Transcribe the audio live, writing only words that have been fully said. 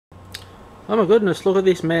Oh my goodness, look at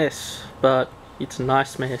this mess. But it's a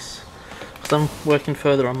nice mess. So I'm working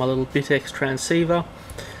further on my little BITX transceiver.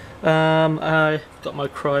 I got my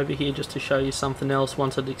crow over here just to show you something else.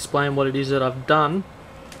 Wanted to explain what it is that I've done.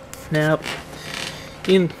 Now,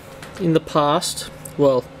 in the past,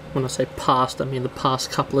 well, when I say past, I mean the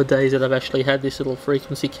past couple of days that I've actually had this little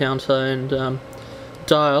frequency counter and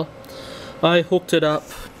dial, I hooked it up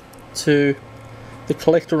to the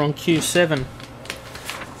collector on Q7,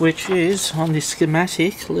 which is on this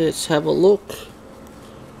schematic. Let's have a look.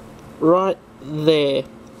 Right there,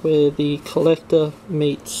 where the collector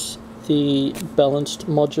meets the balanced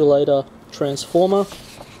modulator transformer.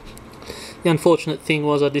 The unfortunate thing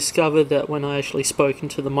was I discovered that when I actually spoke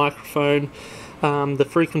into the microphone, the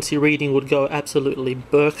frequency reading would go absolutely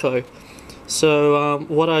burko. So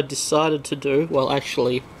what I decided to do, well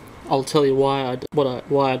actually I'll tell you why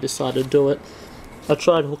I decided to do it. I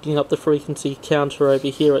tried hooking up the frequency counter over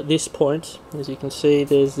here at this point. As you can see,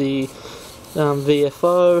 there's the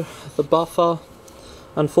VFO, the buffer.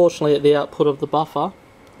 Unfortunately, at the output of the buffer,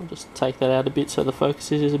 I'll just take that out a bit so the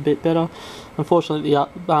focus is a bit better. Unfortunately, the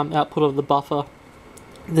output of the buffer,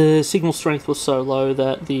 the signal strength was so low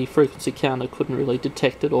that the frequency counter couldn't really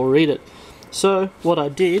detect it or read it. So what I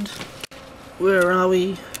did, where are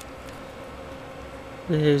we?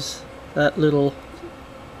 There's that little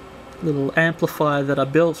amplifier that I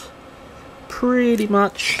built. Pretty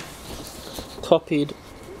much copied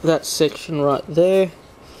that section right there.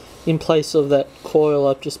 In place of that coil,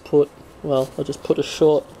 I've just put, well, I just put a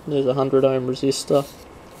short. There's a 100 ohm resistor,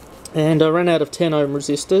 and I ran out of 10 ohm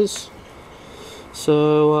resistors,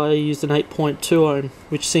 so I used an 8.2 ohm,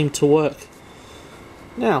 which seemed to work.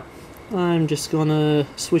 Now I'm just gonna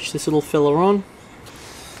switch this little fella on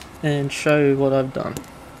and show you what I've done.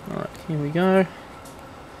 Alright, here we go.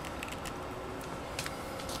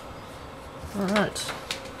 Alright,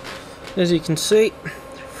 as you can see,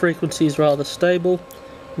 frequency is rather stable.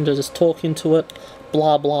 And I just talk into it,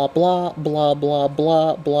 blah blah blah, blah blah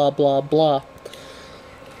blah, blah blah blah.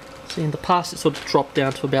 See, in the past it sort of dropped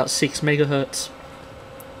down to about 6 megahertz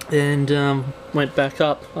and went back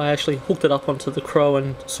up. I actually hooked it up onto the crow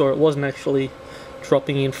and saw it wasn't actually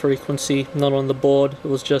dropping in frequency, not on the board. It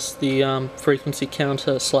was just the frequency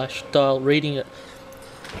counter / dial reading it.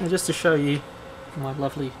 And just to show you my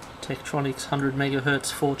lovely Tektronix 100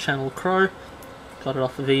 megahertz 4-channel crow. Got it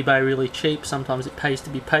off of eBay really cheap. Sometimes it pays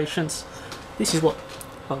to be patient. This is what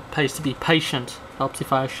pays to be patient. Helps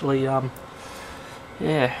if I actually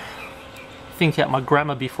think out my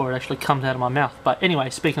grammar before it actually comes out of my mouth. But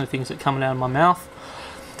anyway, speaking of things that come out of my mouth,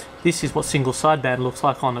 this is what single sideband looks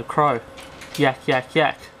like on a crow. Yak yak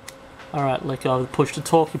yak. Alright, let go of the push to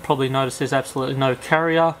talk. You probably notice there's absolutely no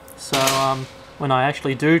carrier. So when I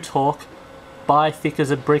actually do talk, buy Thick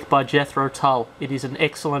as a Brick by Jethro Tull. It is an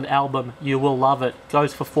excellent album. You will love it.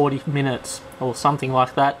 Goes for 40 minutes or something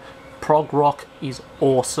like that. Prog rock is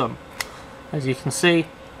awesome. As you can see,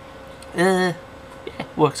 yeah,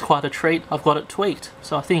 works quite a treat. I've got it tweaked.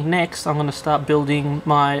 So I think next I'm going to start building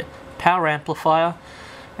my power amplifier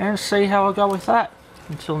and see how I go with that.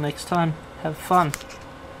 Until next time, have fun.